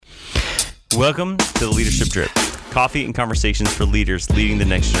Welcome to the Leadership Drip, coffee and conversations for leaders leading the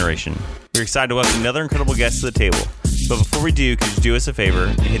next generation. We're excited to welcome another incredible guest to the table. But before we do, could you do us a favor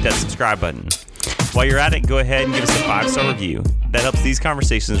and hit that subscribe button? While you're at it, go ahead and give us a 5-star review. That helps these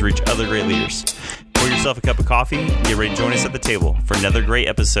conversations reach other great leaders. Pour yourself a cup of coffee and get ready to join us at the table for another great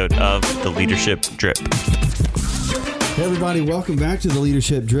episode of the Leadership Drip. Hey everybody, welcome back to the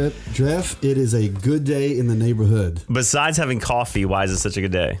Leadership Drip. Jeff, it is a good day in the neighborhood. Besides having coffee, why is it such a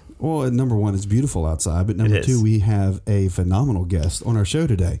good day? Well, number one, it's beautiful outside, but number two, we have a phenomenal guest on our show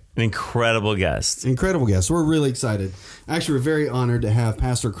today. An incredible guest. Incredible guest. We're really excited. Actually, we're very honored to have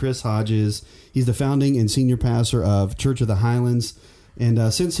Pastor Chris Hodges. He's the founding and senior pastor of Church of the Highlands.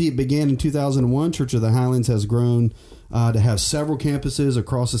 And since he began in 2001, Church of the Highlands has grown to have several campuses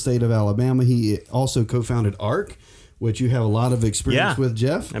across the state of Alabama. He also co-founded ARC, which you have a lot of experience with,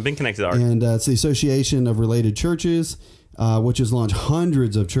 Jeff. I've been connected to ARC. And it's the Association of Related Churches, which has launched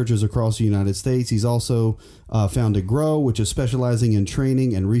hundreds of churches across the United States. He's also founded Grow, which is specializing in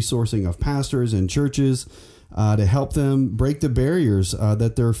training and resourcing of pastors and churches to help them break the barriers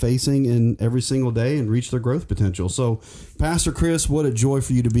that they're facing in every single day and reach their growth potential. So, Pastor Chris, what a joy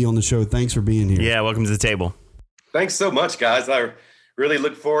for you to be on the show. Thanks for being here. Yeah, welcome to the table. Thanks so much, guys. I really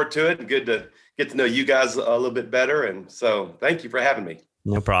look forward to it. Good to get to know you guys a little bit better. And so thank you for having me.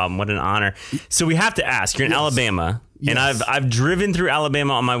 No problem. What an honor. So we have to ask, you're in Alabama, and I've driven through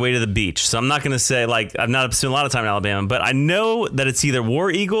Alabama on my way to the beach. So I'm not going to say, I've not spent a lot of time in Alabama, but I know that it's either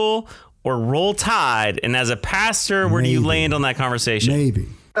War Eagle or Roll Tide. And as a pastor, where do you land on that conversation? Maybe.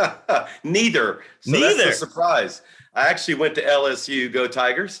 Neither. So Neither. That's a surprise. I actually went to LSU, go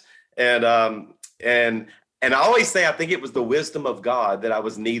Tigers. And I always say, I think it was the wisdom of God that I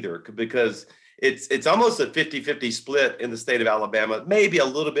was neither, because it's almost a 50-50 split in the state of Alabama, maybe a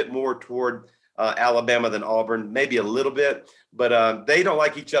little bit more toward Alabama than Auburn, maybe a little bit, but they don't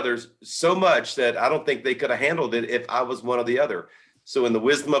like each other so much that I don't think they could have handled it if I was one or the other. So in the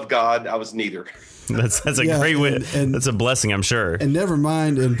wisdom of God, I was neither. That's a great win. That's a blessing, I'm sure. And never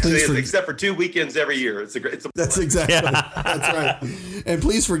mind. And please, except for 2 weekends every year, that's exactly that's right. And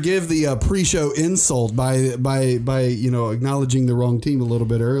please forgive the pre-show insult by acknowledging the wrong team a little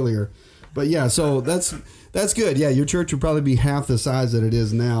bit earlier. But yeah, so that's good. Yeah, your church would probably be half the size that it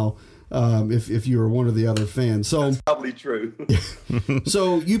is now if you were one of the other fans. So that's probably true.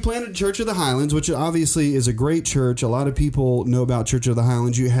 So you planted Church of the Highlands, which obviously is a great church. A lot of people know about Church of the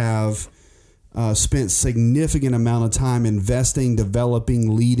Highlands. You have spent significant amount of time investing,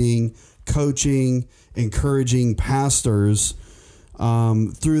 developing, leading, coaching, encouraging pastors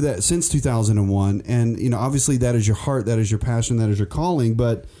through that since 2001. And obviously that is your heart, that is your passion, that is your calling.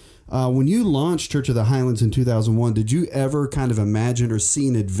 But when you launched Church of the Highlands in 2001, did you ever kind of imagine or see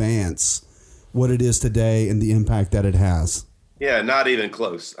in advance what it is today and the impact that it has? Yeah, not even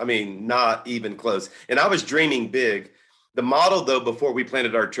close. I mean, not even close. And I was dreaming big. The model, though, before we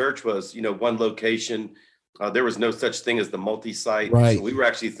planted our church was, one location. There was no such thing as the multi-site. Right. So we were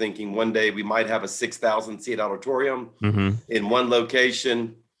actually thinking one day we might have a 6,000-seat auditorium in one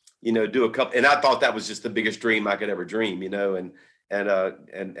location, do a couple. And I thought that was just the biggest dream I could ever dream, And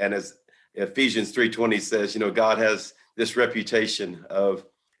as Ephesians 3:20 says, God has this reputation of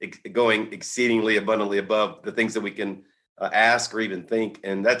going exceedingly abundantly above the things that we can ask or even think.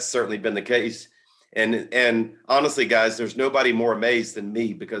 And that's certainly been the case. And honestly, guys, there's nobody more amazed than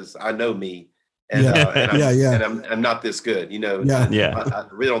me, because I know me. And, I'm not this good, I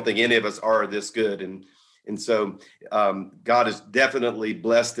really don't think any of us are this good. And so God has definitely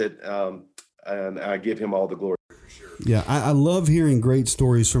blessed it. And I give him all the glory. Yeah, I love hearing great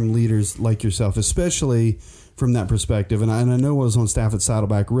stories from leaders like yourself, especially from that perspective. And I know I was on staff at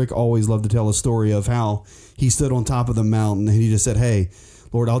Saddleback. Rick always loved to tell a story of how he stood on top of the mountain and he just said, "Hey,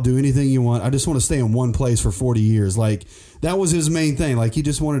 Lord, I'll do anything you want. I just want to stay in one place for 40 years. That was his main thing. He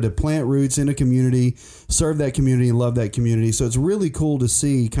just wanted to plant roots in a community, serve that community, and love that community. So it's really cool to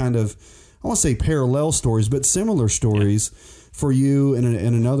see kind of, I won't say parallel stories, but similar stories for you and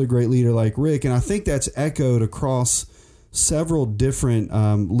another great leader like Rick. And I think that's echoed across several different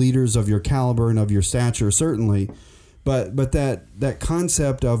leaders of your caliber and of your stature, certainly. But that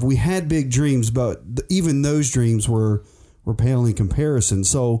concept of we had big dreams, but even those dreams were pale in comparison.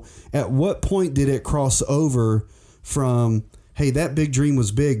 So at what point did it cross over from, hey, that big dream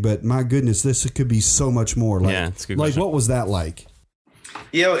was big, but my goodness, this could be so much more? That's a good question. What was that like?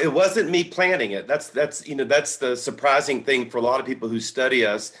 It wasn't me planning it. That's the surprising thing for a lot of people who study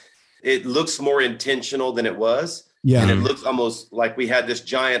us. It looks more intentional than it was. Yeah. And it looks almost like we had this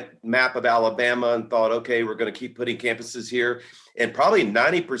giant map of Alabama and thought, okay, we're going to keep putting campuses here. And probably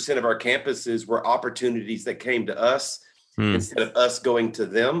 90% of our campuses were opportunities that came to us instead of us going to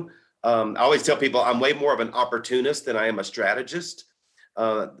them. I always tell people I'm way more of an opportunist than I am a strategist.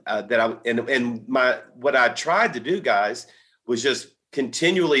 What I tried to do, guys, was just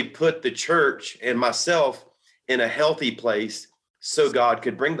continually put the church and myself in a healthy place so God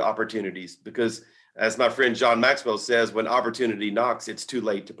could bring the opportunities. Because as my friend John Maxwell says, when opportunity knocks, it's too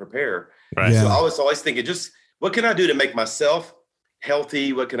late to prepare. Right. Yeah. So I was always thinking, just what can I do to make myself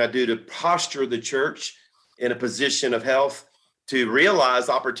healthy? What can I do to posture the church in a position of health to realize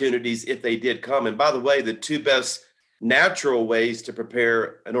opportunities if they did come? And by the way, the two best natural ways to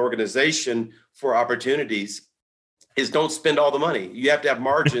prepare an organization for opportunities is don't spend all the money. You have to have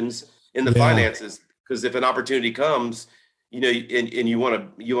margins in the finances, because if an opportunity comes, and you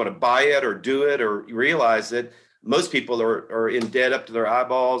want to buy it or do it or realize it, most people are in debt up to their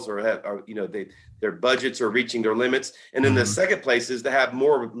eyeballs, or their budgets are reaching their limits. And then the second place is to have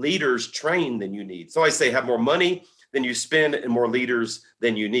more leaders trained than you need. So I say have more money than you spend and more leaders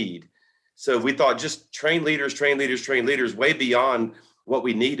than you need. So we thought just train leaders way beyond what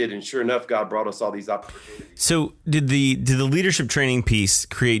we needed. And sure enough, God brought us all these opportunities. So did the leadership training piece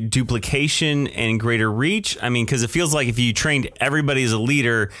create duplication and greater reach? I mean, because it feels like if you trained everybody as a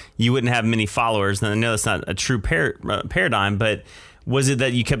leader, you wouldn't have many followers. And I know that's not a true paradigm, but was it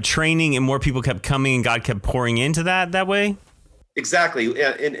that you kept training and more people kept coming and God kept pouring into that way? Exactly.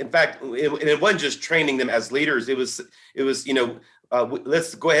 And in fact, it wasn't just training them as leaders. It was,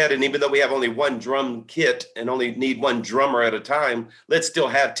 let's go ahead, and even though we have only one drum kit and only need one drummer at a time, let's still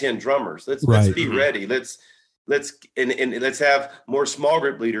have 10 drummers. Let's be ready. Let's have more small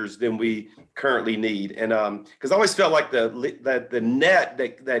group leaders than we currently need. And because I always felt like the net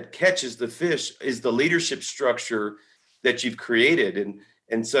that catches the fish is the leadership structure that you've created.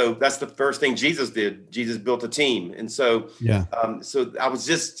 And so that's the first thing Jesus did. Jesus built a team. And so, so I was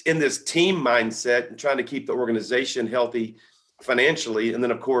just in this team mindset and trying to keep the organization healthy financially. And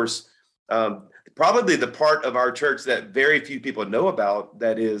then, of course, probably the part of our church that very few people know about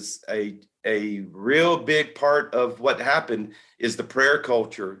that is a real big part of what happened is the prayer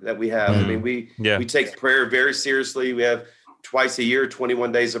culture that we have. I mean, we take prayer very seriously. We have twice a year,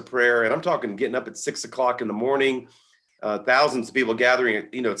 21 days of prayer. And I'm talking getting up at 6 o'clock in the morning, thousands of people gathering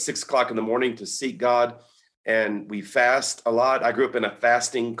at 6 o'clock in the morning to seek God. And we fast a lot. I grew up in a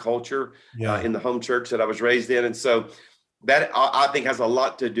fasting culture in the home church that I was raised in. And so that I think has a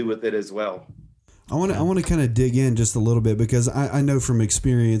lot to do with it as well. I want to kind of dig in just a little bit, because I know from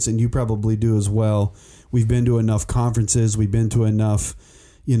experience, and you probably do as well, we've been to enough conferences, we've been to enough,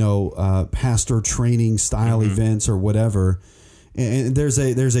 pastor training style events or whatever. And there's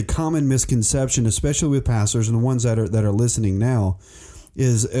a common misconception, especially with pastors and the ones that are listening now,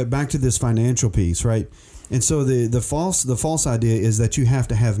 is back to this financial piece, right? And so the false idea is that you have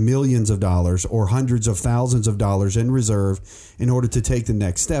to have millions of dollars or hundreds of thousands of dollars in reserve in order to take the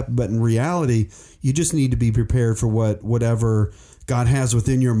next step. But in reality, you just need to be prepared for whatever God has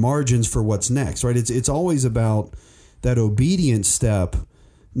within your margins for what's next, right? It's always about that obedience step,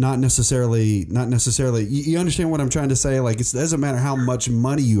 not necessarily. You understand what I'm trying to say? Like, it doesn't matter how much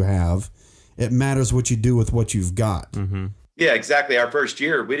money you have; it matters what you do with what you've got. Mm-hmm. Yeah, exactly. Our first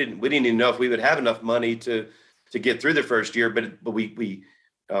year, we didn't even know if we would have enough money to get through the first year, but we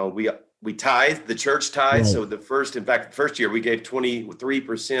tithed, the church tithed. Right. So the first year we gave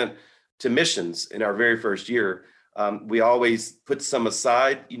 23% to missions in our very first year. We always put some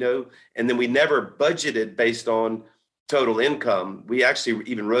aside, and then we never budgeted based on total income. We actually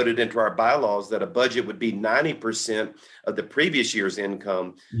even wrote it into our bylaws that a budget would be 90% of the previous year's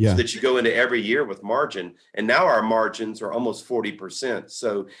income, so that you go into every year with margin. And now our margins are almost 40%.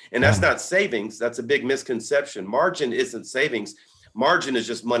 So, and that's not savings. That's a big misconception. Margin isn't savings. Margin is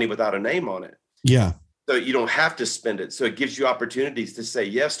just money without a name on it. Yeah. So you don't have to spend it. So it gives you opportunities to say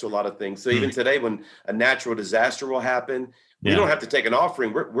yes to a lot of things. So even today, when a natural disaster will happen, we don't have to take an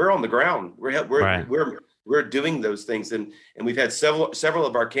offering. We're on the ground. We're doing those things. And we've had several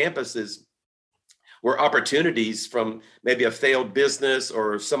of our campuses where opportunities from maybe a failed business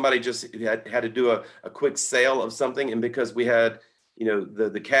or somebody just had to do a quick sale of something. And because we had,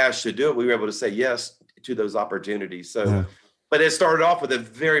 the cash to do it, we were able to say yes to those opportunities. So, but it started off with a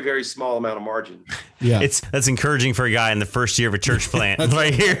very, very small amount of margin. Yeah. That's encouraging for a guy in the first year of a church plant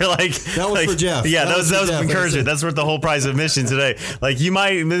right here. That was for Jeff. Yeah, that was encouragement. That's worth the whole price of admission today. Like, it's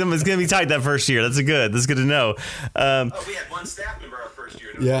going to be tight that first year. That's good to know. We had one staff member our first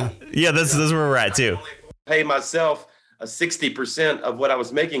year. Yeah, that's where we're at too. I pay myself 60% of what I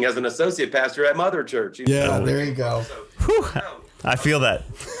was making as an associate pastor at Mother Church. There you go. I feel that.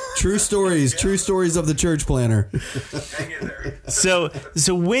 True stories of the church planner. Hang in there. So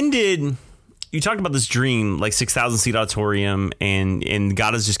when did you talked about this dream, like 6,000 seat auditorium, and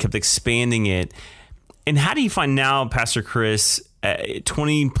God has just kept expanding it. And how do you find now, Pastor Chris,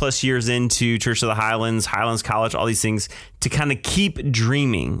 20 plus years into Church of the Highlands, Highlands College, all these things, to kind of keep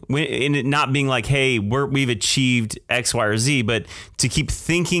dreaming, and it not being like, hey, we've achieved X, Y, or Z, but to keep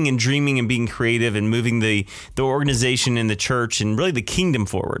thinking and dreaming and being creative and moving the organization and the church and really the kingdom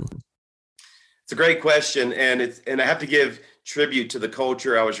forward? It's a great question, and I have to give tribute to the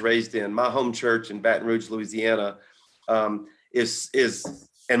culture I was raised in. My home church in Baton Rouge, Louisiana,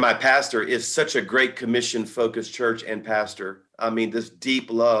 and my pastor is such a great commission-focused church and pastor. I mean, this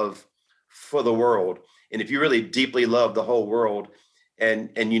deep love for the world. And if you really deeply love the whole world,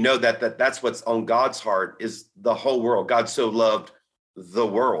 and you know that's what's on God's heart is the whole world. God so loved the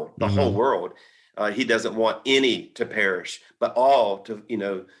world, the whole world. He doesn't want any to perish, but all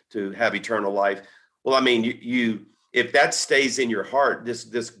to have eternal life. Well, I mean, you if that stays in your heart,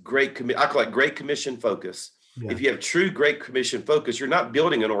 this great I call it great commission focus. Yeah. If you have true Great Commission focus, you're not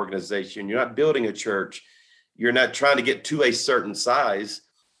building an organization, you're not building a church, you're not trying to get to a certain size.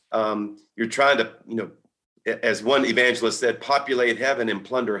 You're trying to, as one evangelist said, populate heaven and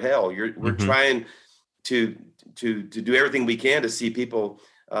plunder hell. We're trying to do everything we can to see people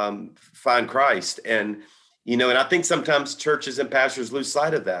find Christ, and I think sometimes churches and pastors lose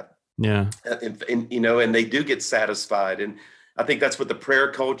sight of that. Yeah, and they do get satisfied, and I think that's what the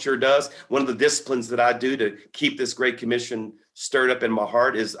prayer culture does. One of the disciplines that I do to keep this Great Commission stirred up in my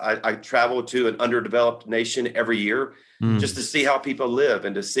heart is I travel to an underdeveloped nation every year just to see how people live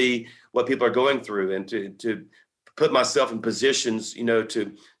and to see what people are going through, and to put myself in positions,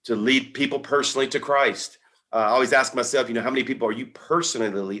 to lead people personally to Christ. I always ask myself, how many people are you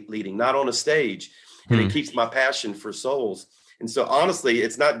personally leading, not on a stage? And it keeps my passion for souls. And so honestly,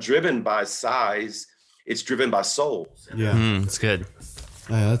 it's not driven by size. It's driven by souls. Yeah, that's good.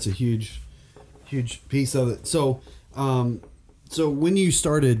 That's a huge piece of it. So, so when you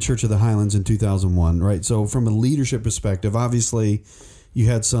started Church of the Highlands in 2001, right? So from a leadership perspective, obviously you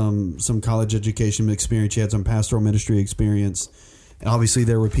had some college education experience, you had some pastoral ministry experience. And obviously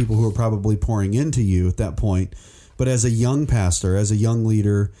there were people who were probably pouring into you at that point. But as a young pastor, as a young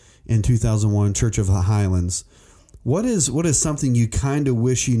leader in 2001, Church of the Highlands, what is something you kind of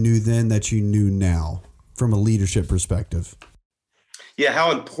wish you knew then that you knew now from a leadership perspective? Yeah,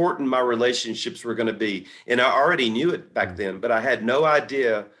 how important my relationships were going to be. And I already knew it back then, but I had no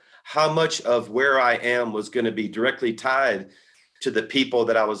idea how much of where I am was going to be directly tied to the people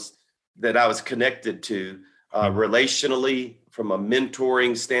that I was connected to relationally, from a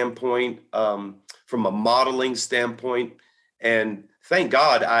mentoring standpoint, from a modeling standpoint. And thank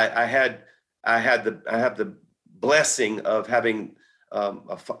God I have the blessing of having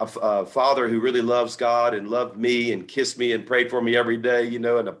a father who really loves God and loved me and kissed me and prayed for me every day, and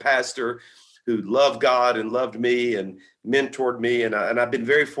a pastor who loved God and loved me and mentored me. And I've been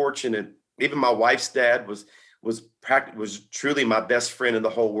very fortunate. Even my wife's dad was truly my best friend in the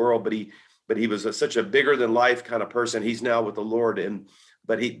whole world, but he was such a bigger than life kind of person. He's now with the Lord.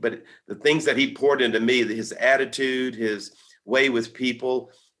 But the things that he poured into me, his attitude, his way with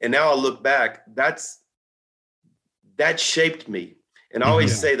people. And now I look back, that shaped me. And I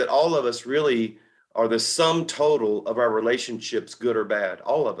always say that all of us really are the sum total of our relationships, good or bad.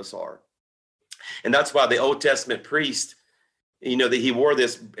 All of us are. And that's why the Old Testament priest, that he wore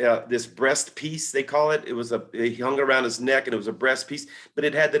this breast piece, they call it. He hung around his neck, and it was a breast piece, but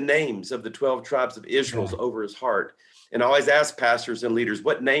it had the names of the 12 tribes of Israel over his heart. And I always ask pastors and leaders,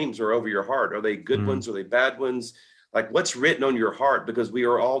 what names are over your heart? Are they good ones? Are they bad ones? Like, what's written on your heart? Because we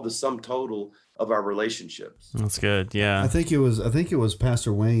are all the sum total of our relationships. That's good. Yeah. I think it was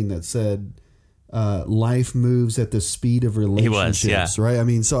Pastor Wayne that said, life moves at the speed of relationships. He was, yeah. Right. I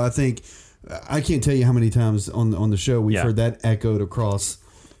mean, so I think I can't tell you how many times on the show we've heard that echoed across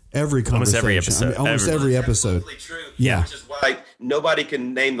every conversation. Almost every episode. Absolutely true. Yeah. Which is why nobody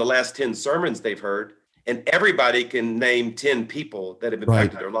can name the last 10 sermons they've heard. And everybody can name 10 people that have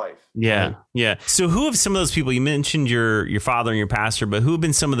impacted their life. Yeah. Right. Yeah. So who have some of those people, you mentioned your father and your pastor, but who have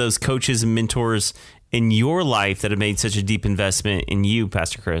been some of those coaches and mentors in your life that have made such a deep investment in you,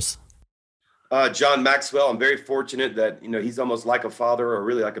 Pastor Chris? John Maxwell. I'm very fortunate that, he's almost like a father or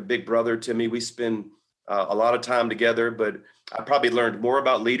really like a big brother to me. We spend a lot of time together, but I probably learned more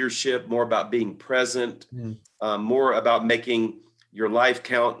about leadership, more about being present, more about making your life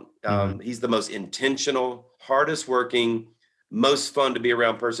count. He's the most intentional, hardest working, most fun to be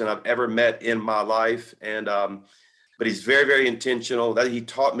around person I've ever met in my life. And, but he's very, very intentional. That he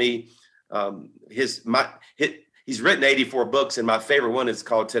taught me, he's written 84 books, and my favorite one is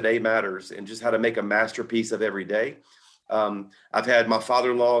called Today Matters, and just how to make a masterpiece of every day. I've had my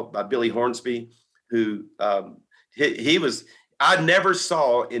father-in-law, Billy Hornsby, who I never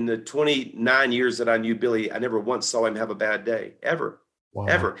saw in the 29 years that I knew Billy, I never once saw him have a bad day, ever. Wow.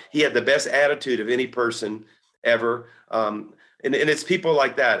 Ever. He had the best attitude of any person ever. And it's people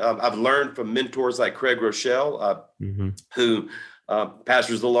like that. I've learned from mentors like Craig Rochelle, who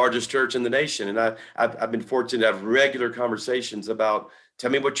pastors the largest church in the nation. And I've been fortunate to have regular conversations about, tell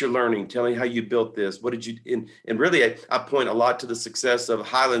me what you're learning. Tell me how you built this. What did you, and really, I point a lot to the success of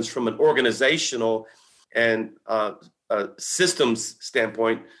Highlands from an organizational and systems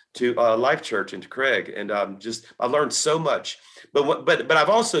standpoint to Life Church and to Craig. And I learned so much. But I've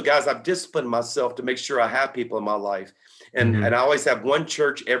also, guys, I've disciplined myself to make sure I have people in my life. And I always have one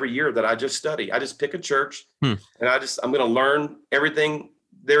church every year that I just study. I just pick a church and I'm going to learn everything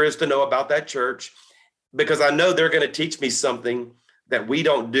there is to know about that church, because I know they're going to teach me something that we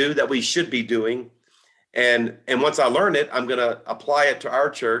don't do that we should be doing. And once I learn it, I'm going to apply it to our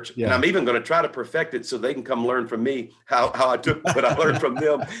church. Yeah. And I'm even going to try to perfect it so they can come learn from me how I took what I learned from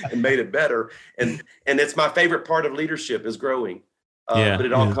them and made it better. And it's my favorite part of leadership is growing. But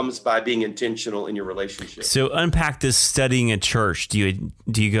it all comes by being intentional in your relationship. So unpack this studying a church. Do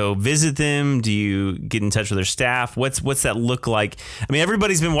you go visit them? Do you get in touch with their staff? What's that look like? I mean,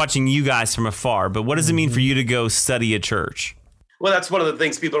 everybody's been watching you guys from afar, but what does it mean for you to go study a church? Well, that's one of the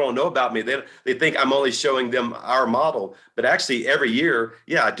things people don't know about me. They think I'm only showing them our model, but actually every year,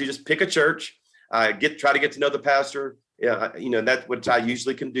 I do just pick a church. I try to get to know the pastor. Yeah, that's what I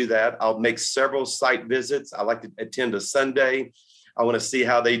usually can do that. I'll make several site visits. I like to attend a Sunday. I want to see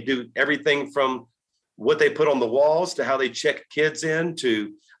how they do everything from what they put on the walls to how they check kids in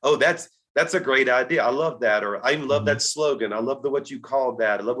to, that's a great idea. I love that. Or I even love that slogan. I love what you called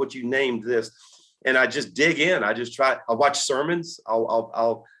that. I love what you named this. And I just dig in. I watch sermons.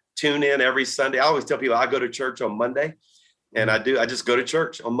 I'll tune in every Sunday. I always tell people I go to church on Monday, and I just go to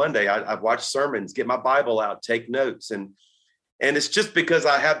church on Monday. I watch sermons, get my Bible out, take notes. And it's just because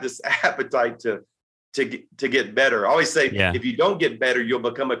I have this appetite to get better. I always say, if you don't get better, you'll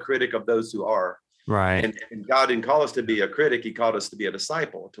become a critic of those who are. Right. And God didn't call us to be a critic. He called us to be a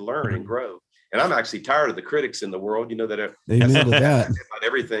disciple, to learn and grow. And I'm actually tired of the critics in the world, that are about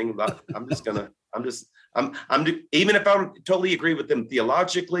everything. Even if I don't totally agree with them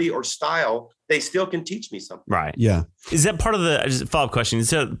theologically or style, they still can teach me something. Right. Yeah. Is that part of just a follow-up question? Is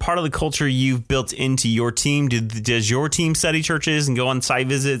that part of the culture you've built into your team? Does your team study churches and go on site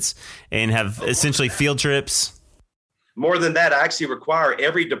visits and have essentially field trips? More than that, I actually require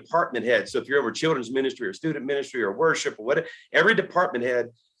every department head. So if you're over children's ministry or student ministry or worship or whatever, every department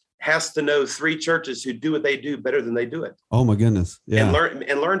head has to know 3 churches who do what they do better than they do it. Oh my goodness. Yeah.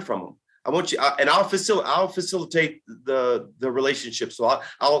 And learn from them. I want you, and I'll facilitate the relationship. So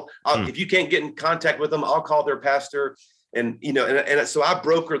I'll if you can't get in contact with them, I'll call their pastor, and so I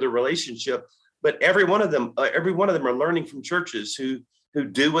broker the relationship. But every one of them are learning from churches who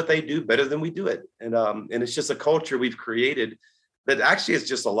do what they do better than we do it, and it's just a culture we've created that actually is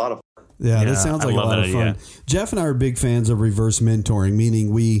just a lot of fun. Yeah, that sounds like a lot of fun. Jeff and I are big fans of reverse mentoring,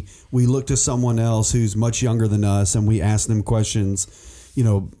 meaning we look to someone else who's much younger than us and we ask them questions,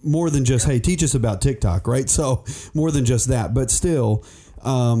 more than just, hey, teach us about TikTok, right? So more than just that, but still,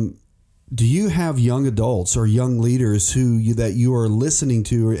 do you have young adults or young leaders that you are listening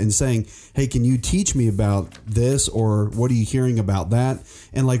to and saying, hey, can you teach me about this? Or what are you hearing about that?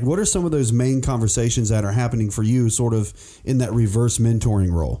 And what are some of those main conversations that are happening for you sort of in that reverse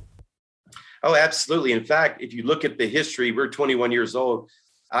mentoring role? Oh, absolutely. In fact, if you look at the history, we're 21 years old.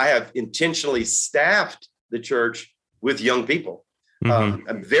 I have intentionally staffed the church with young people,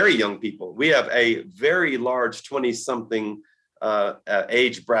 very young people. We have a very large 20-something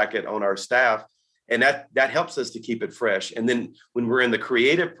age bracket on our staff, and that helps us to keep it fresh. And then when we're in the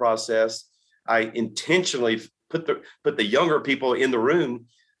creative process, I intentionally put the younger people in the room.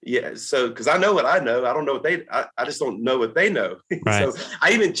 Yeah. So, because I know what I know, I don't know what I just don't know what they know. Right. So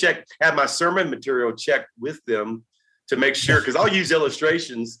I even have my sermon material checked with them to make sure, because I'll use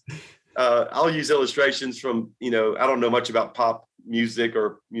illustrations. I'll use illustrations from, I don't know much about pop music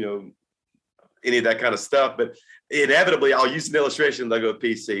or, any of that kind of stuff, but inevitably I'll use an illustration. They'll go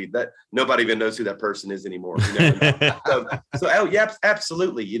PC that nobody even knows who that person is anymore.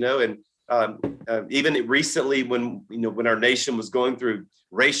 Absolutely. And even recently when our nation was going through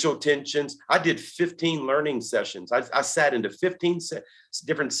racial tensions, I did 15 learning sessions. I sat into 15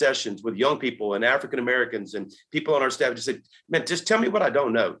 different sessions with young people and African-Americans and people on our staff. Just said, man, just tell me what I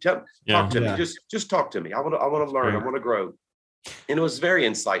don't know. Talk to me. Just talk to me. I want to learn. I want to grow. And it was very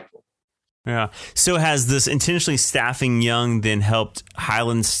insightful. Yeah. So has this intentionally staffing young then helped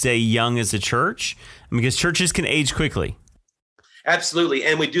Highlands stay young as a church? Because churches can age quickly. Absolutely.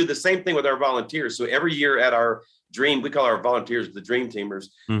 And we do the same thing with our volunteers. So every year at our we call our volunteers the dream teamers.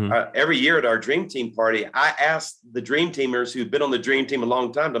 Every year at our dream team party, I ask the dream teamers who've been on the dream team a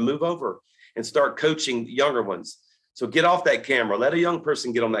long time to move over and start coaching younger ones. So get off that camera, let a young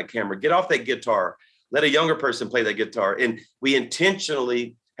person get on that camera, get off that guitar, let a younger person play that guitar. And we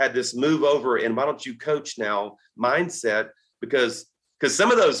intentionally had this move over and why don't you coach now mindset, because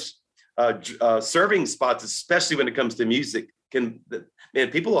some of those serving spots, especially when it comes to music,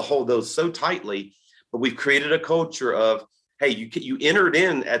 people will hold those so tightly. But we've created a culture of, hey, you entered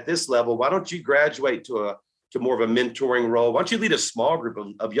in at this level. Why don't you graduate to more of a mentoring role? Why don't you lead a small group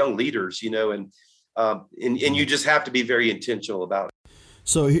of young leaders? And you just have to be very intentional about it.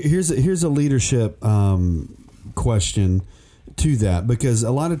 So here's a leadership question to that, because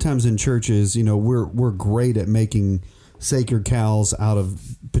a lot of times in churches, we're great at making sacred cows out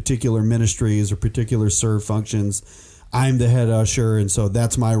of particular ministries or particular serve functions. I'm the head usher, and so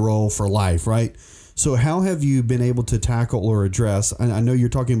that's my role for life, right? So how have you been able to tackle or address, I know you're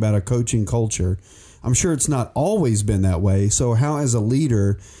talking about a coaching culture. I'm sure it's not always been that way. So how, as a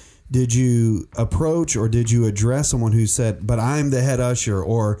leader, did you approach or did you address someone who said, but I'm the head usher,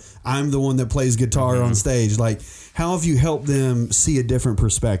 or I'm the one that plays guitar on stage? Like, how have you helped them see a different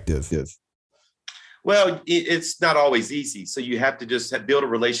perspective? Well, it's not always easy. So you have to just build a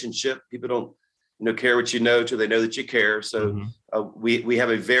relationship. People don't care what you know till they know that you care. So we have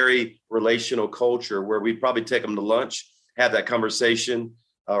a very relational culture where we probably take them to lunch, have that conversation,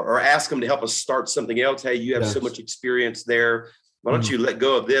 or ask them to help us start something else. Hey, you have so much experience there. Why don't you let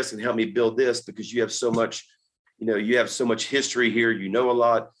go of this and help me build this, because you have so much, you have so much history here, a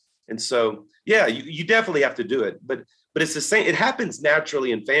lot. And so, yeah, you definitely have to do it. But it's the same. It happens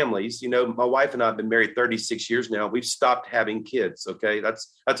naturally in families. My wife and I have been married 36 years now. We've stopped having kids. Okay. That's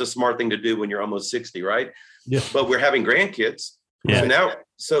a smart thing to do when you're almost 60, right? Yeah. But we're having grandkids. Yeah.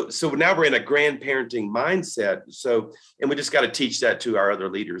 So now we're in a grandparenting mindset. So, and we just got to teach that to our other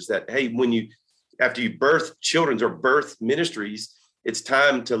leaders that, hey, after you birth children or birth ministries, it's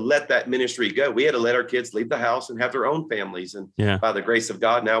time to let that ministry go. We had to let our kids leave the house and have their own families. And by the grace of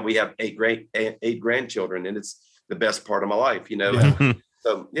God, now we have eight grandchildren, and it's the best part of my life,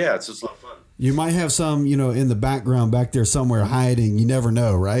 So yeah, it's just a lot of fun. You might have some, in the background back there somewhere hiding. You never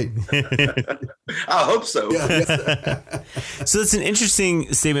know, right? I hope so. So it's an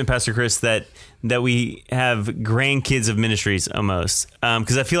interesting statement, Pastor Chris, that we have grandkids of ministries almost.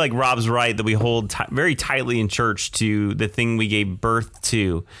 Because I feel like Rob's right that we hold very tightly in church to the thing we gave birth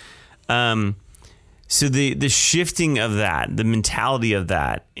to. So the shifting of that, the mentality of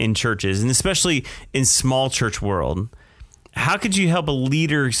that in churches, and especially in small church world, how could you help a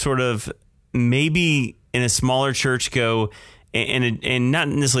leader sort of maybe in a smaller church go and not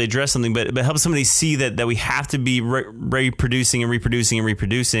necessarily address something, but help somebody see that we have to be reproducing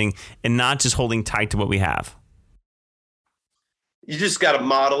and not just holding tight to what we have? You just got to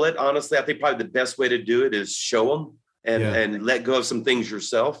model it. Honestly, I think probably the best way to do it is show them and let go of some things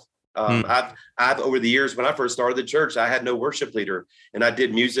yourself. I've over the years, when I first started the church, I had no worship leader, and I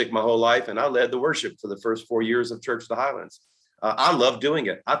did music my whole life, and I led the worship for the first 4 years of Church of the Highlands. I love doing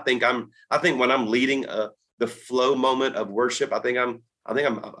it. I think when I'm leading the flow moment of worship, I think I'm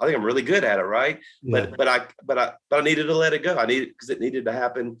really good at it, right? Yeah. But I needed to let it go. Because it needed to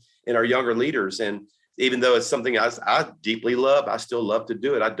happen in our younger leaders. And even though it's something I deeply love, I still love to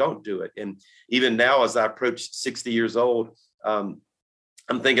do it. I don't do it. And even now, as I approach 60 years old, I'm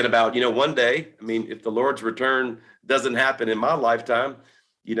thinking about, one day, if the Lord's return doesn't happen in my lifetime,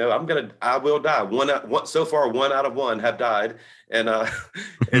 I will die. So far, 1 out of 1 have died. And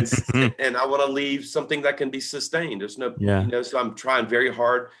and I want to leave something that can be sustained. There's no, so I'm trying very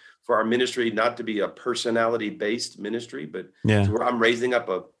hard for our ministry not to be a personality based ministry, but where I'm raising up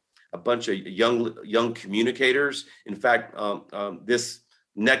a bunch of young communicators. In fact, this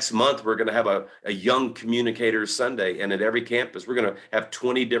next month, we're going to have a young communicators Sunday. And at every campus, we're going to have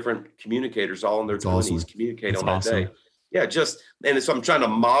 20 different communicators all in their 20s communicate on that day. Yeah, and so I'm trying to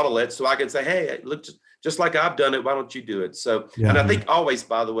model it so I can say, hey, look, just like I've done it, why don't you do it? So, and I think always,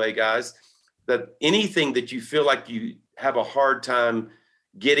 by the way, guys, that anything that you feel like you have a hard time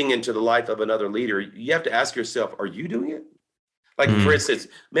getting into the life of another leader, you have to ask yourself, are you doing it? Like, for instance,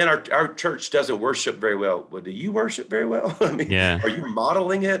 man, our church doesn't worship very well. Well, do you worship very well? Are you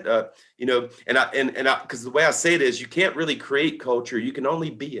modeling it? Because the way I say it is, you can't really create culture. You can only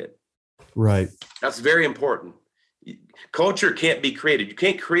be it. Right. That's very important. Culture can't be created. You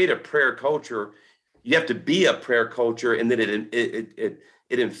can't create a prayer culture. You have to be a prayer culture, and then it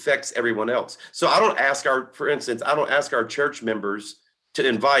infects everyone else. So I don't ask our church members to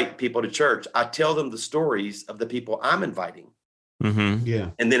invite people to church. I tell them the stories of the people I'm inviting.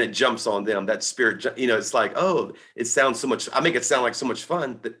 Yeah. And then it jumps on them. That spirit, it's like, oh, it sounds so much. I make it sound like so much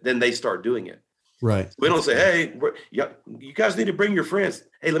fun. Then they start doing it. Right. We don't say, hey, you guys need to bring your friends.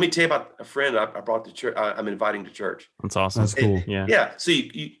 Hey, let me tell you about a friend I brought to church. I'm inviting to church. That's awesome. That's cool. Yeah. So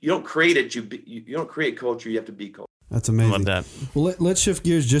you don't create it. You don't create culture. You have to be culture. That's amazing. Love that. Well, let's shift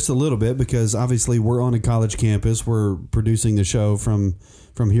gears just a little bit, because obviously we're on a college campus. We're producing the show from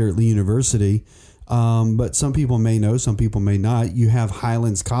here at the university. But some people may know, some people may not. You have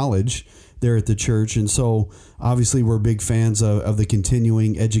Highlands College there at the church. And so obviously we're big fans of the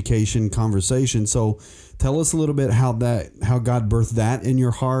continuing education conversation. So tell us a little bit how God birthed that in your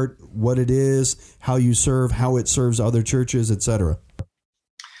heart, what it is, how you serve, how it serves other churches, etc.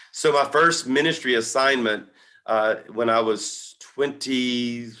 So my first ministry assignment, when I was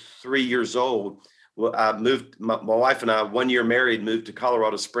 23 years old, I moved, my wife and I, 1 year married, moved to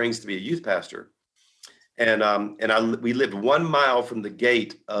Colorado Springs to be a youth pastor. We lived 1 mile from the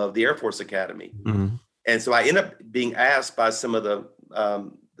gate of the Air Force Academy. Mm-hmm. And so I ended up being asked by some of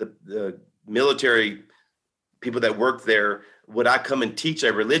the military people that worked there, would I come and teach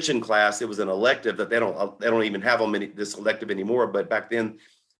a religion class? It was an elective that they don't even have this elective anymore. But back then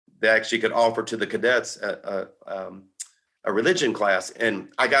they actually could offer to the cadets a religion class. And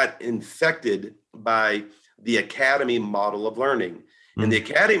I got infected by the academy model of learning. Mm-hmm. And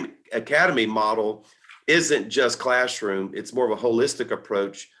the academy model isn't just classroom. It's more of a holistic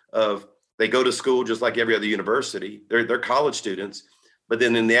approach of they go to school just like every other university. They're college students, but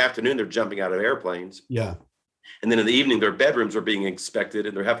then in the afternoon, they're jumping out of airplanes. Yeah. And then in the evening, their bedrooms are being inspected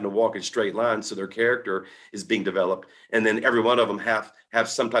and they're having to walk in straight lines. So their character is being developed. And then every one of them have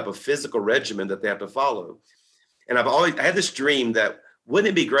some type of physical regimen that they have to follow. And I had this dream that wouldn't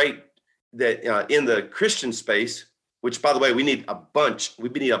it be great that in the Christian space, which, by the way, we need a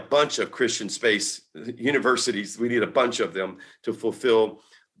bunch of Christian space universities. We need a bunch of them to fulfill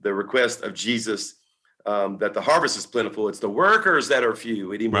the request of Jesus that the harvest is plentiful. It's the workers that are few.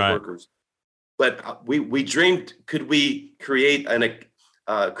 We need more workers. But we dreamed, could we create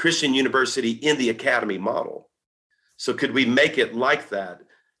a Christian university in the academy model? So could we make it like that?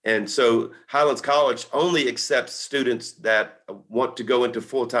 And so Highlands College only accepts students that want to go into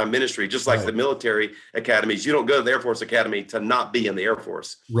full-time ministry, just like the military academies. You don't go to the Air Force Academy to not be in the Air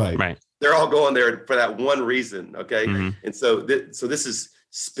Force. Right. They're all going there for that one reason, okay? Mm-hmm. And so this is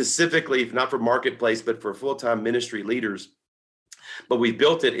specifically not for marketplace, but for full-time ministry leaders. But we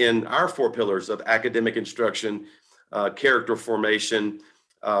built it in our 4 pillars of academic instruction, character formation,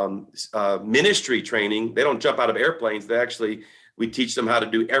 ministry training. They don't jump out of airplanes. We teach them how to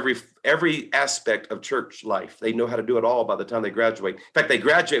do every aspect of church life. They know how to do it all by the time they graduate. In fact, they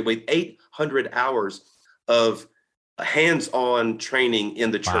graduate with 800 hours of hands-on training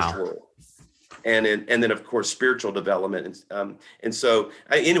in the church world. And then, of course, spiritual development. And so,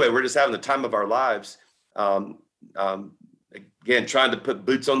 anyway, we're just having the time of our lives. Again, trying to put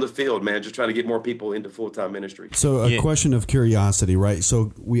boots on the field, man, just trying to get more people into full-time ministry. So a question of curiosity, right?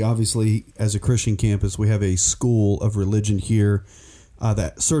 So we obviously, as a Christian campus, we have a school of religion here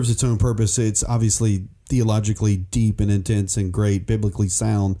that serves its own purpose. It's obviously theologically deep and intense and great, biblically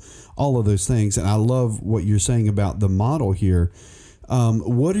sound, all of those things. And I love what you're saying about the model here.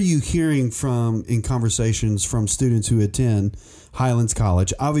 What are you hearing in conversations from students who attend Highlands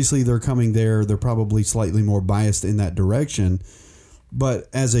College? Obviously, they're coming there. They're probably slightly more biased in that direction. But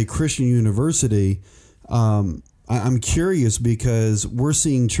as a Christian university, I'm curious because we're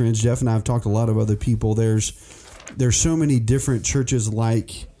seeing trends. Jeff and I have talked to a lot of other people. There's so many different churches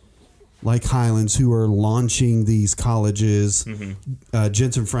like Highlands who are launching these colleges. Mm-hmm.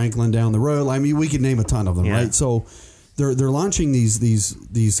 Jensen Franklin down the road. I mean, we could name a ton of them, right? So they're launching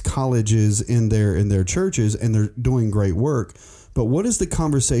these colleges in their churches, and they're doing great work. But what is the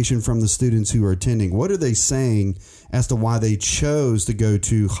conversation from the students who are attending? What are they saying as to why they chose to go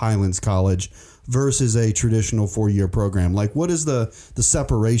to Highlands College versus a traditional 4-year program? Like, what is the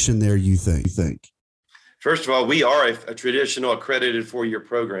separation there, you think? First of all, we are a traditional accredited 4-year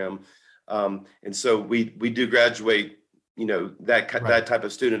program. And so we do graduate, that type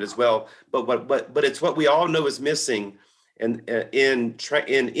of student as well. But it's what we all know is missing in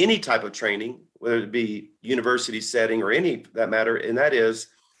any type of training, whether it be university setting or any that matter. And that is,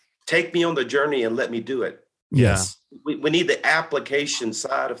 take me on the journey and let me do it. Yes. We need the application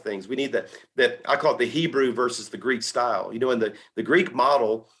side of things. We need that I call it the Hebrew versus the Greek style. And the Greek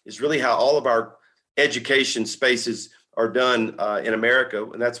model is really how all of our education spaces are done in America.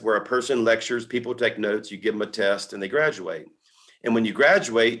 And that's where a person lectures, people take notes, you give them a test, and they graduate. And when you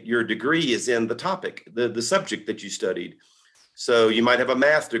graduate, your degree is in the topic, the subject that you studied. So you might have a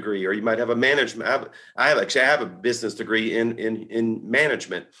math degree, or you might have a management. I have a business degree in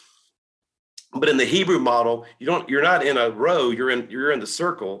management. But in the Hebrew model, you're not in a row, you're in the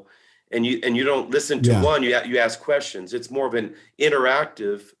circle, and you don't listen to one, you ask questions. It's more of an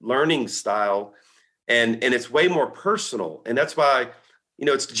interactive learning style, and it's way more personal. And that's why,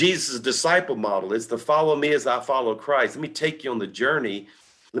 it's Jesus' disciple model. It's the follow me as I follow Christ. Let me take you on the journey.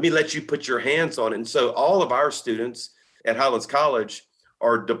 Let me let you put your hands on it. And so all of our students at Highlands College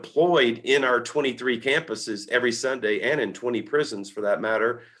are deployed in our 23 campuses every Sunday, and in 20 prisons for that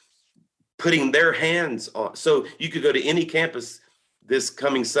matter, putting their hands on. So you could go to any campus this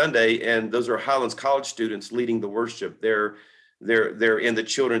coming Sunday, and those are Highlands College students leading the worship. They're in the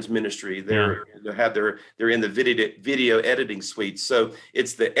children's ministry. They're in the video editing suite. So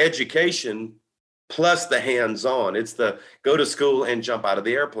it's the education plus the hands-on. It's the go to school and jump out of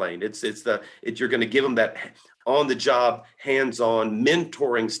the airplane. You're going to give them that on the job, hands-on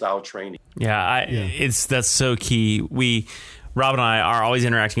mentoring style training. That's so key. Rob and I are always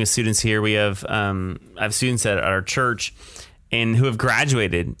interacting with students here. We have I have students at our church and who have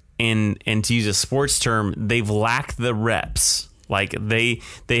graduated, and to use a sports term, they've lacked the reps. Like they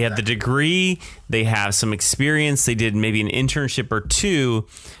have the degree, they have some experience, they did maybe an internship or two,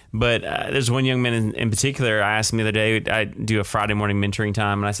 but there's one young man in particular. I asked him the other day, I do a Friday morning mentoring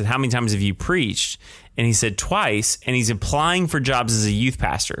time, and I said, how many times have you preached? And he said twice, and he's applying for jobs as a youth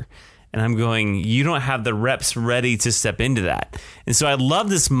pastor. And I'm going, you don't have the reps ready to step into that. And so I love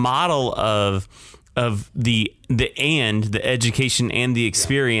this model of the education and the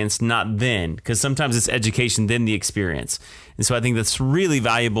experience, not then, because sometimes it's education, then the experience. And so I think that's really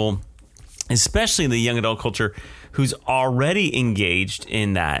valuable, especially in the young adult culture who's already engaged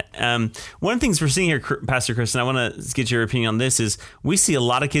in that. One of the things we're seeing here, Pastor Chris, and I want to get your opinion on this, is we see a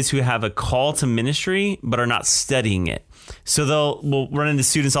lot of kids who have a call to ministry but are not studying it. So we'll run into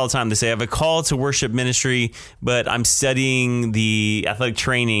students all the time. They say, I have a call to worship ministry, but I'm studying the athletic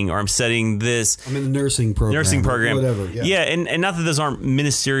training, or I'm studying this. I'm in the nursing program. Whatever. Yeah. And not that those aren't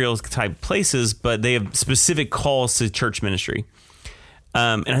ministerial type places, but they have specific calls to church ministry.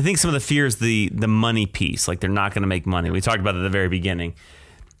 And I think some of the fear is the money piece, like they're not going to make money. We talked about it at the very beginning.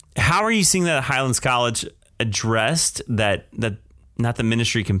 How are you seeing that at Highlands College addressed, that not the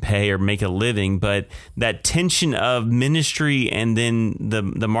ministry can pay or make a living, but that tension of ministry and then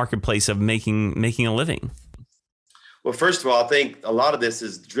the marketplace of making a living? Well, first of all, I think a lot of this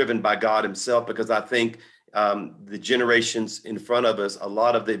is driven by God himself, because I think the generations in front of us, a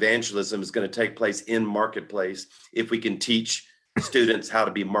lot of the evangelism is going to take place in marketplace if we can teach students how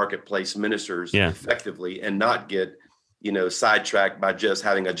to be marketplace ministers effectively and not get, sidetracked by just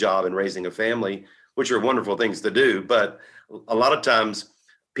having a job and raising a family, which are wonderful things to do. But a lot of times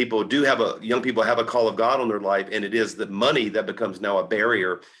young people have a call of God on their life, and it is the money that becomes now a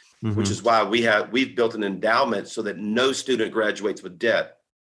barrier, which is why we've built an endowment so that no student graduates with debt.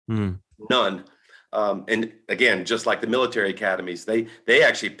 None. And again, just like the military academies, they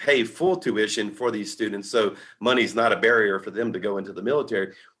actually pay full tuition for these students. So money's not a barrier for them to go into the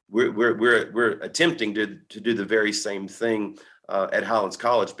military. We're attempting to do the very same thing at Highlands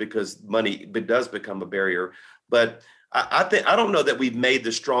College, because money does become a barrier. But I don't know that we've made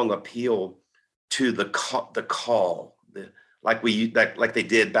the strong appeal to the call, like they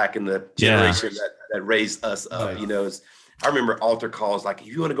did back in the generation that raised us up. Right. I remember altar calls like, if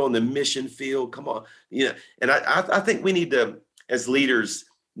you want to go in the mission field, come on. And I think we need to, as leaders,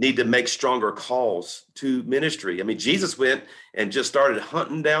 need to make stronger calls to ministry. I mean, Jesus went and just started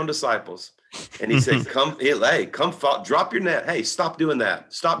hunting down disciples, and he said, come, drop your net. Hey, stop doing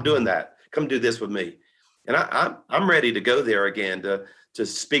that. Stop doing that. Come do this with me. And I'm ready to go there again to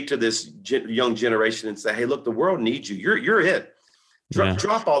speak to this young generation and say, hey, look, the world needs you. You're it.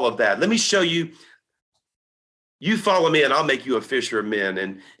 Drop all of that. Let me show you. You follow me and I'll make you a fisher of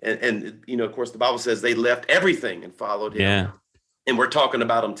men. And of course, the Bible says they left everything and followed him. Yeah. And we're talking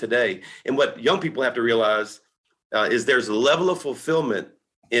about them today. And what young people have to realize is there's a level of fulfillment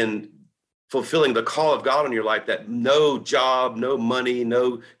in fulfilling the call of God on your life that no job, no money,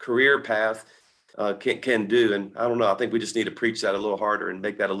 no career path can do. And I don't know, I think we just need to preach that a little harder and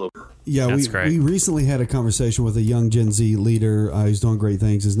make that a little. Yeah, we recently had a conversation with a young Gen Z leader who's doing great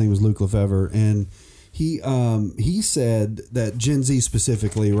things. His name is Luke Lefevre, and he said that Gen Z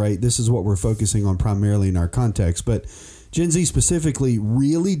specifically, right, this is what we're focusing on primarily in our context, but Gen Z specifically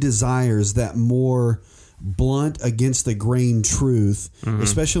really desires that more blunt against the grain truth,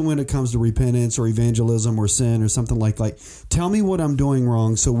 especially when it comes to repentance or evangelism or sin or something like, tell me what I'm doing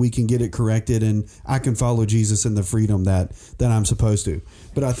wrong so we can get it corrected and I can follow Jesus in the freedom that I'm supposed to.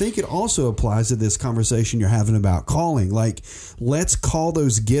 But I think it also applies to this conversation you're having about calling. Like, let's call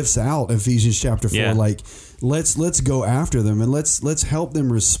those gifts out, Ephesians chapter 4. Yeah. Like, let's go after them and let's help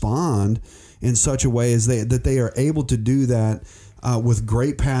them respond in such a way as that they are able to do that with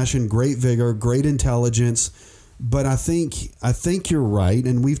great passion, great vigor, great intelligence. But I think you're right,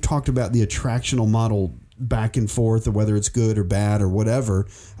 and we've talked about the attractional model back and forth, or whether it's good or bad or whatever.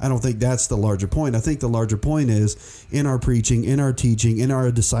 I don't think that's the larger point. I think the larger point is in our preaching, in our teaching, in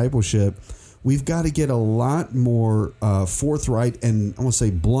our discipleship, we've got to get a lot more forthright and I want to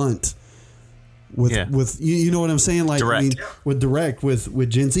say blunt with you know what I'm saying? Like, direct. I mean, with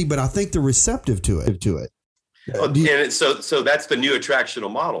Gen Z, but I think they're receptive to it. So that's the new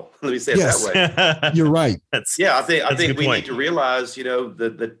attractional model. Let me say it that way. You're right. I think we need to realize,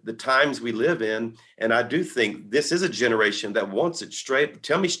 the times we live in, and I do think this is a generation that wants it straight.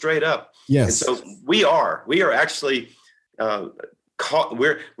 Tell me straight up. Yes. And so we are actually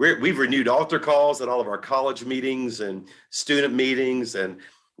we've renewed altar calls at all of our college meetings and student meetings, and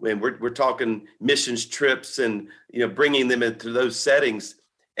we're talking missions trips and bringing them into those settings.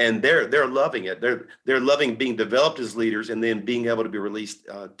 And they're loving it. They're loving being developed as leaders and then being able to be released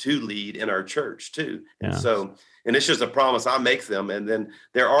to lead in our church too. Yeah. And it's just a promise I make them. And then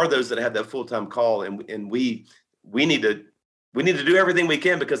there are those that have that full-time call, and we need to do everything we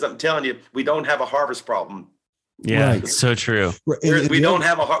can, because I'm telling you, we don't have a harvest problem. Yeah, right. It's so true. We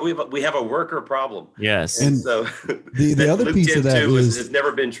have a worker problem. Yes. And so the other piece of that has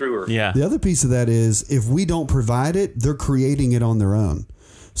never been truer. Yeah. The other piece of that is, if we don't provide it, they're creating it on their own.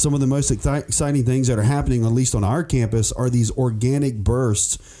 Some of the most exciting things that are happening, at least on our campus, are these organic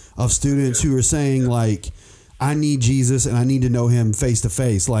bursts of students who are saying, like, I need Jesus and I need to know him face to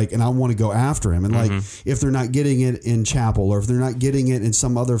face, like, and I want to go after him. And like, if they're not getting it in chapel, or if they're not getting it in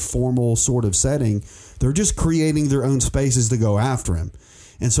some other formal sort of setting, they're just creating their own spaces to go after him.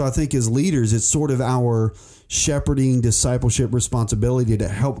 And so I think as leaders, it's sort of our shepherding discipleship responsibility to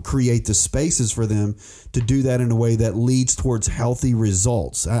help create the spaces for them to do that in a way that leads towards healthy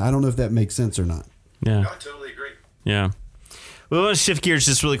results. I don't know if that makes sense or not. Yeah, I totally agree. Yeah. We want to shift gears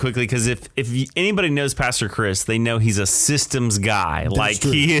just really quickly, because if anybody knows Pastor Chris, they know he's a systems guy. That's like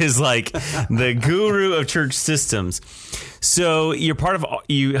true. He is like the guru of church systems. So you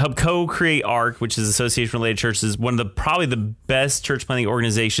help co-create ARC, which is Association of Related Churches, one of probably the best church planting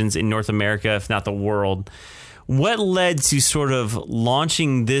organizations in North America, if not the world. What led to sort of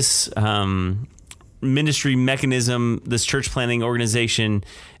launching this ministry mechanism, this church planting organization,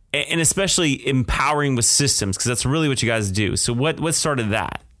 and especially empowering with systems, because that's really what you guys do. So what started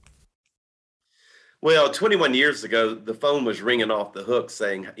that? Well, 21 years ago, the phone was ringing off the hook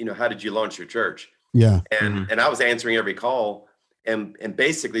saying, how did you launch your church? Yeah. And I was answering every call and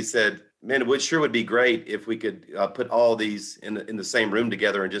basically said, man, it sure would be great if we could put all these in the same room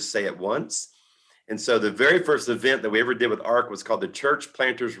together and just say it once. And so the very first event that we ever did with ARC was called the Church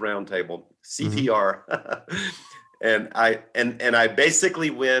Planters Roundtable, CPR. And I basically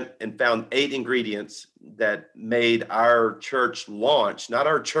went and found 8 ingredients that made our church launch, not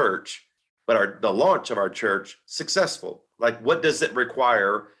our church, but the launch of our church successful. Like, what does it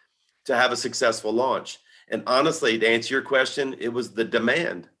require to have a successful launch? And honestly, to answer your question, it was the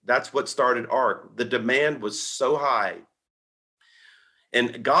demand. That's what started ARC. The demand was so high.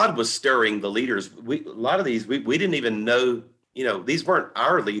 And God was stirring the leaders. A lot of these, we didn't even know, these weren't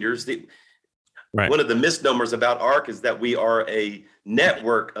our leaders. Right. One of the misnomers about ARC is that we are a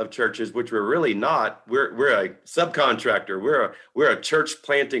network of churches, which we're really not. We're a subcontractor. We're a church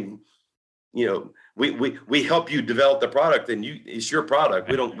planting. We help you develop the product, and it's your product.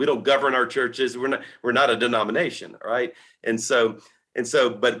 We don't govern our churches. We're not a denomination, right? And so,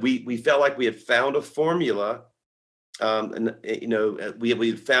 but we felt like we had found a formula.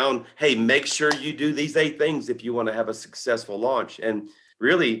 We found, hey, make sure you do these 8 things if you want to have a successful launch. And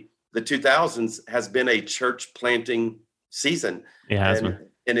really, the 2000s has been a church planting season. It has been.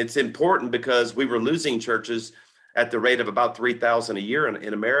 And it's important because we were losing churches at the rate of about 3,000 a year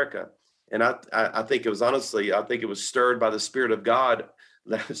in America. And I think it was stirred by the Spirit of God,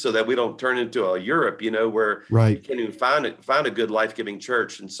 so that we don't turn into a Europe, where right. you can't even find a good life-giving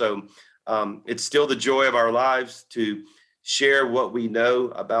church. And so it's still the joy of our lives to share what we know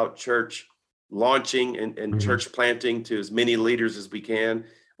about church launching and church planting to as many leaders as we can.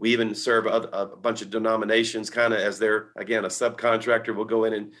 We even serve a bunch of denominations kind of as they're, again, a subcontractor. We'll go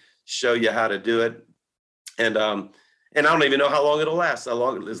in and show you how to do it. And And I don't even know how long it'll last.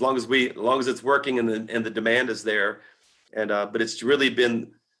 As long as it's working and the demand is there. And but it's really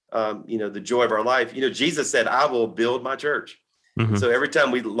been the joy of our life. Jesus said, "I will build my church." Mm-hmm. So every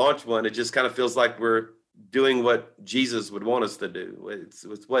time we launch one, it just kind of feels like we're doing what Jesus would want us to do. It's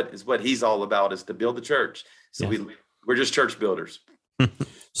what he's all about, is to build the church. So we're just church builders.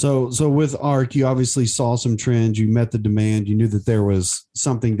 So with ARC, you obviously saw some trends. You met the demand. You knew that there was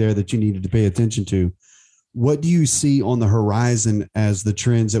something there that you needed to pay attention to. What do you see on the horizon as the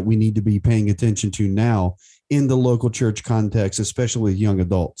trends that we need to be paying attention to now in the local church context, especially with young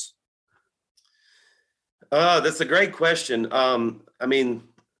adults? That's a great question. I mean,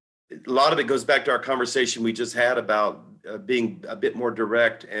 a lot of it goes back to our conversation we just had about being a bit more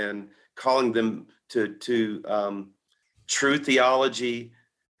direct and calling them to true theology,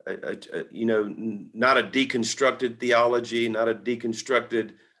 not a deconstructed theology, not a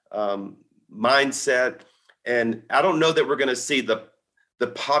deconstructed mindset. And I don't know that we're going to see the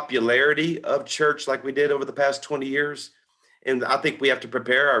popularity of church like we did over the past 20 years. And I think we have to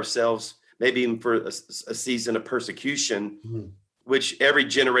prepare ourselves maybe even for a season of persecution, which every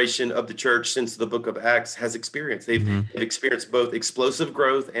generation of the church since the book of Acts has experienced. They've experienced both explosive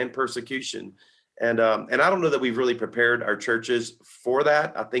growth and persecution. And I don't know that we've really prepared our churches for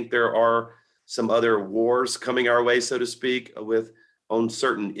that. I think there are some other wars coming our way, so to speak, on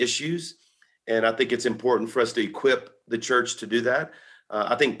certain issues. And I think it's important for us to equip the church to do that.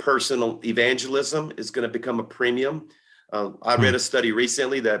 I think personal evangelism is going to become a premium. I read a study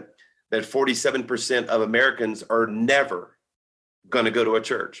recently that 47% of Americans are never going to go to a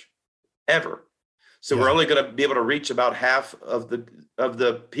church, ever. So we're only going to be able to reach about half of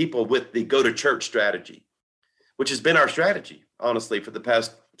the people with the go to church strategy, which has been our strategy, honestly, for the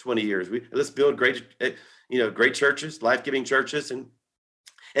past 20 years. Let's build great churches, life-giving churches, and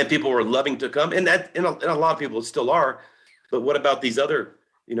people were loving to come, and that, and a lot of people still are. But what about these other,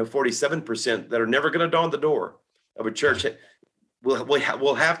 47% that are never going to dawn the door of a church?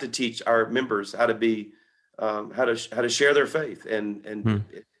 We'll have to teach our members how to be, how to share their faith and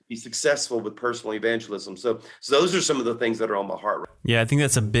be successful with personal evangelism. So those are some of the things that are on my heart. Yeah, I think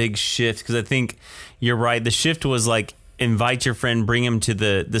that's a big shift, because I think you're right. The shift was like, invite your friend, bring him to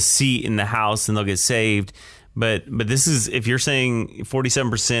the seat in the house, and they'll get saved. But this is, if you're saying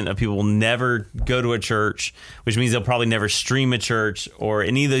 47% of people will never go to a church, which means they'll probably never stream a church or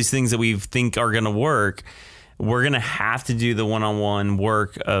any of those things that we think are going to work, we're going to have to do the one-on-one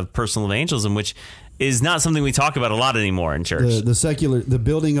work of personal evangelism, which is not something we talk about a lot anymore in church. The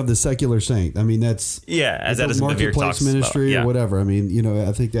building of the secular saint. I mean, that's as Edison marketplace ministry or whatever. I mean,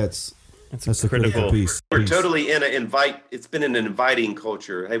 I think that's a critical piece. We're totally in it's been an inviting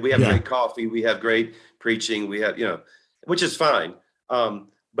culture. Hey, we have great coffee, we have great preaching, we have, which is fine.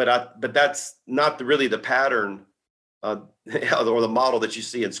 But that's not really the pattern or the model that you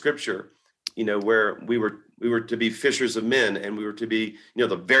see in Scripture, where we were to be fishers of men, and we were to be,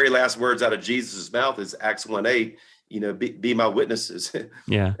 the very last words out of Jesus' mouth is Acts 1:8, be my witnesses in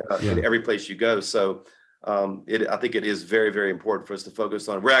every place you go. So I think it is very, very important for us to focus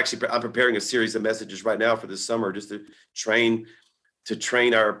on. I'm preparing a series of messages right now for this summer, just to train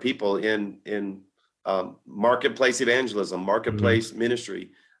our people in marketplace evangelism, marketplace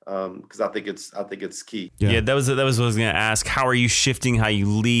ministry, because I think it's key. That was what I was going to ask. How are you shifting how you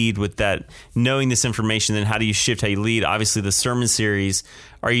lead with that, knowing this information? Then how do you shift how you lead? Obviously, the sermon series.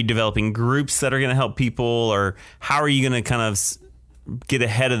 Are you developing groups that are going to help people, or how are you going to kind of get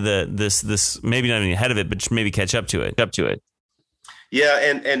ahead of this? Maybe not even ahead of it, but maybe catch up to it. Yeah,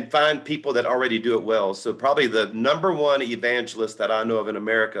 and find people that already do it well. So probably the number one evangelist that I know of in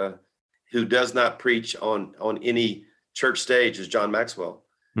America who does not preach on any church stage is John Maxwell.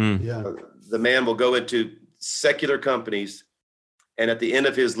 The man will go into secular companies, and at the end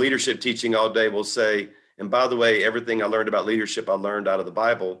of his leadership teaching all day will say, and by the way, everything I learned about leadership, I learned out of the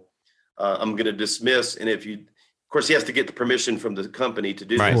Bible. I'm going to dismiss. And of course, he has to get the permission from the company to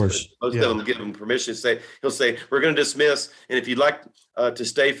do this. Most of them give him permission. He'll say, we're going to dismiss. And if you'd like to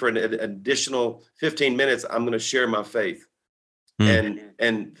stay for an additional 15 minutes, I'm going to share my faith.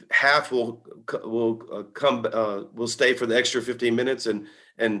 And half will stay for the extra 15 minutes,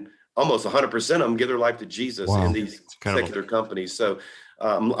 and almost 100% of them give their life to Jesus in these secular companies. So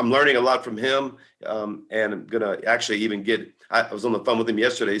I'm learning a lot from him, and I'm going to actually even I was on the phone with him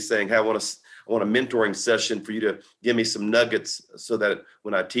yesterday saying, hey, I want a mentoring session for you to give me some nuggets so that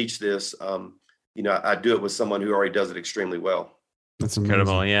when I teach this, I do it with someone who already does it extremely well. That's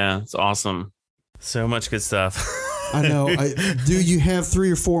incredible. Yeah, it's awesome. So much good stuff. I know. Do you have 3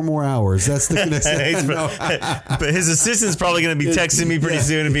 or 4 more hours? That's the next thing. But his assistant's probably going to be texting me pretty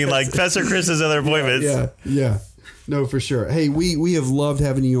soon and being like, Pastor Chris has other appointments. Yeah. No, for sure. Hey, we have loved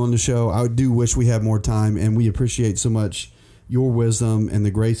having you on the show. I do wish we had more time, and we appreciate so much your wisdom and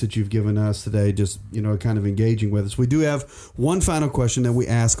the grace that you've given us today, just, kind of engaging with us. We do have one final question that we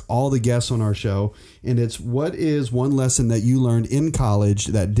ask all the guests on our show, and it's, what is one lesson that you learned in college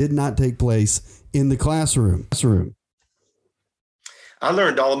that did not take place in the classroom? I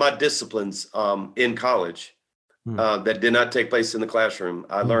learned all of my disciplines in college that did not take place in the classroom.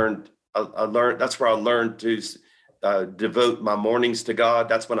 I learned, that's where I learned to devote my mornings to God.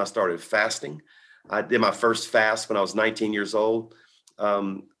 That's when I started fasting. I did my first fast when I was 19 years old.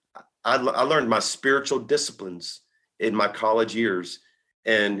 I learned my spiritual disciplines in my college years,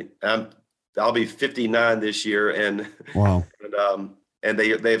 and I'll be 59 this year, and wow, and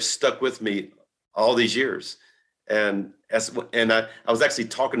they have stuck with me all these years. And I was actually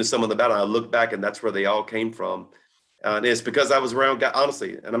talking to someone about it. I look back, and that's where they all came from. And it's because I was around guys,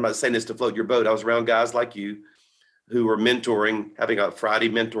 honestly, and I'm not saying this to float your boat. I was around guys like you who were mentoring, having a Friday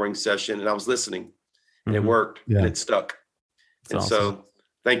mentoring session, and I was listening, and it worked, and it stuck. That's awesome. So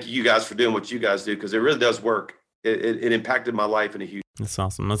thank you guys for doing what you guys do, because it really does work. It impacted my life in a huge. That's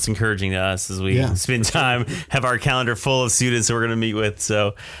awesome. That's encouraging to us as we spend time, have our calendar full of students that we're going to meet with.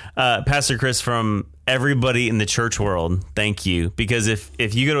 So, Pastor Chris, from everybody in the church world, thank you. Because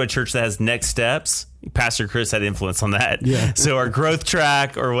if you go to a church that has Next Steps, Pastor Chris had influence on that. Yeah. So our growth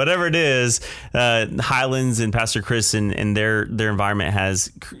track or whatever it is, Highlands and Pastor Chris and their environment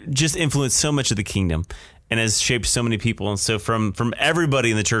has just influenced so much of the kingdom and has shaped so many people. And so from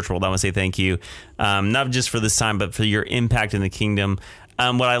everybody in the church world, I want to say thank you, not just for this time, but for your impact in the kingdom.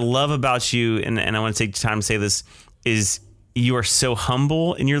 What I love about you, and I want to take time to say this, is you are so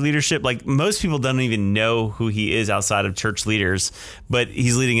humble in your leadership. Like, most people don't even know who he is outside of church leaders, but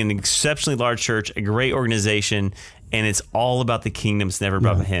he's leading an exceptionally large church, a great organization, and it's all about the kingdom. It's never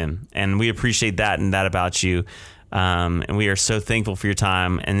about him. And we appreciate that and that about you. And we are so thankful for your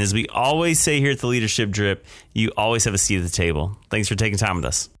time. And as we always say here at the Leadership Drip, you always have a seat at the table. Thanks for taking time with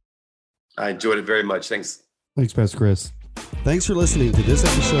us. I enjoyed it very much. Thanks. Thanks, Pastor Chris. Thanks for listening to this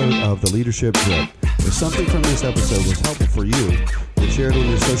episode of the Leadership Drip. If something from this episode was helpful for you, then share it on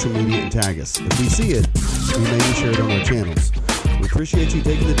your social media and tag us. If we see it, we may share it on our channels. We appreciate you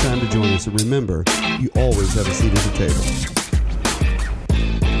taking the time to join us, and remember, you always have a seat at the table.